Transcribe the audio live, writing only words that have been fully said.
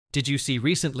Did you see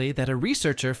recently that a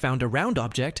researcher found a round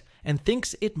object and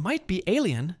thinks it might be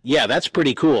alien? Yeah, that's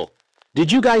pretty cool.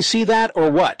 Did you guys see that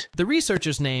or what? The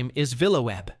researcher's name is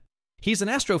Viloweb. He's an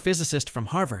astrophysicist from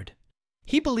Harvard.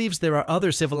 He believes there are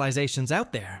other civilizations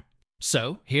out there.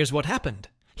 So, here's what happened.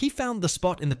 He found the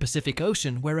spot in the Pacific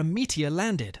Ocean where a meteor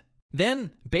landed.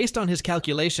 Then, based on his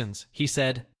calculations, he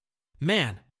said,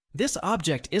 "Man, this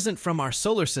object isn't from our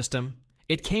solar system.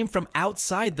 It came from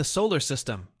outside the solar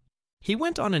system." He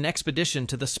went on an expedition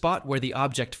to the spot where the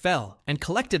object fell and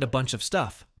collected a bunch of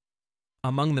stuff.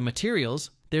 Among the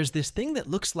materials, there's this thing that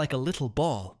looks like a little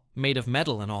ball, made of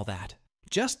metal and all that,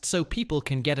 just so people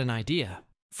can get an idea.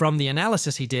 From the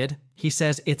analysis he did, he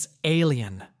says it's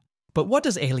alien. But what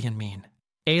does alien mean?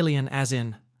 Alien as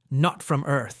in, not from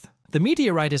Earth. The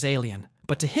meteorite is alien,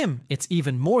 but to him, it's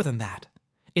even more than that.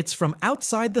 It's from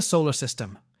outside the solar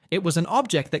system. It was an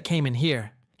object that came in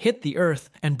here, hit the Earth,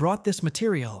 and brought this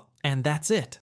material, and that's it.